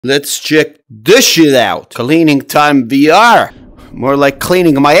Let's check this shit out. Cleaning time VR. More like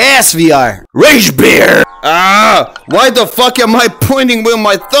cleaning my ass VR. Rage beer! Ah! Why the fuck am I pointing with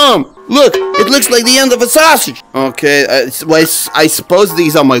my thumb? Look, it looks like the end of a sausage. Okay, I suppose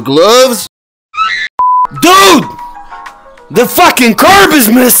these are my gloves. Dude! The fucking curb is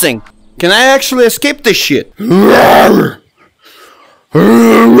missing! Can I actually escape this shit?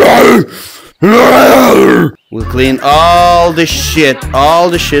 We'll clean all the shit.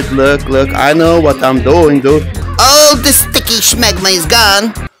 Look, I know what I'm doing, dude. All the sticky schmegma is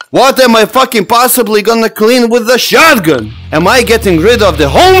gone. What am I fucking possibly gonna clean with the shotgun? Am I getting rid of the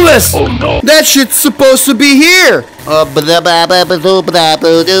homeless? Oh no. That shit's supposed to be here.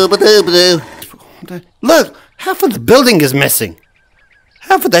 Look, half of the building is missing.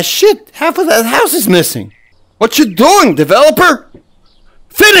 Half of that house is missing. What you doing, developer?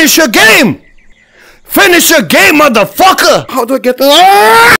 Finish your game! Finish your game, motherfucker! How do I get...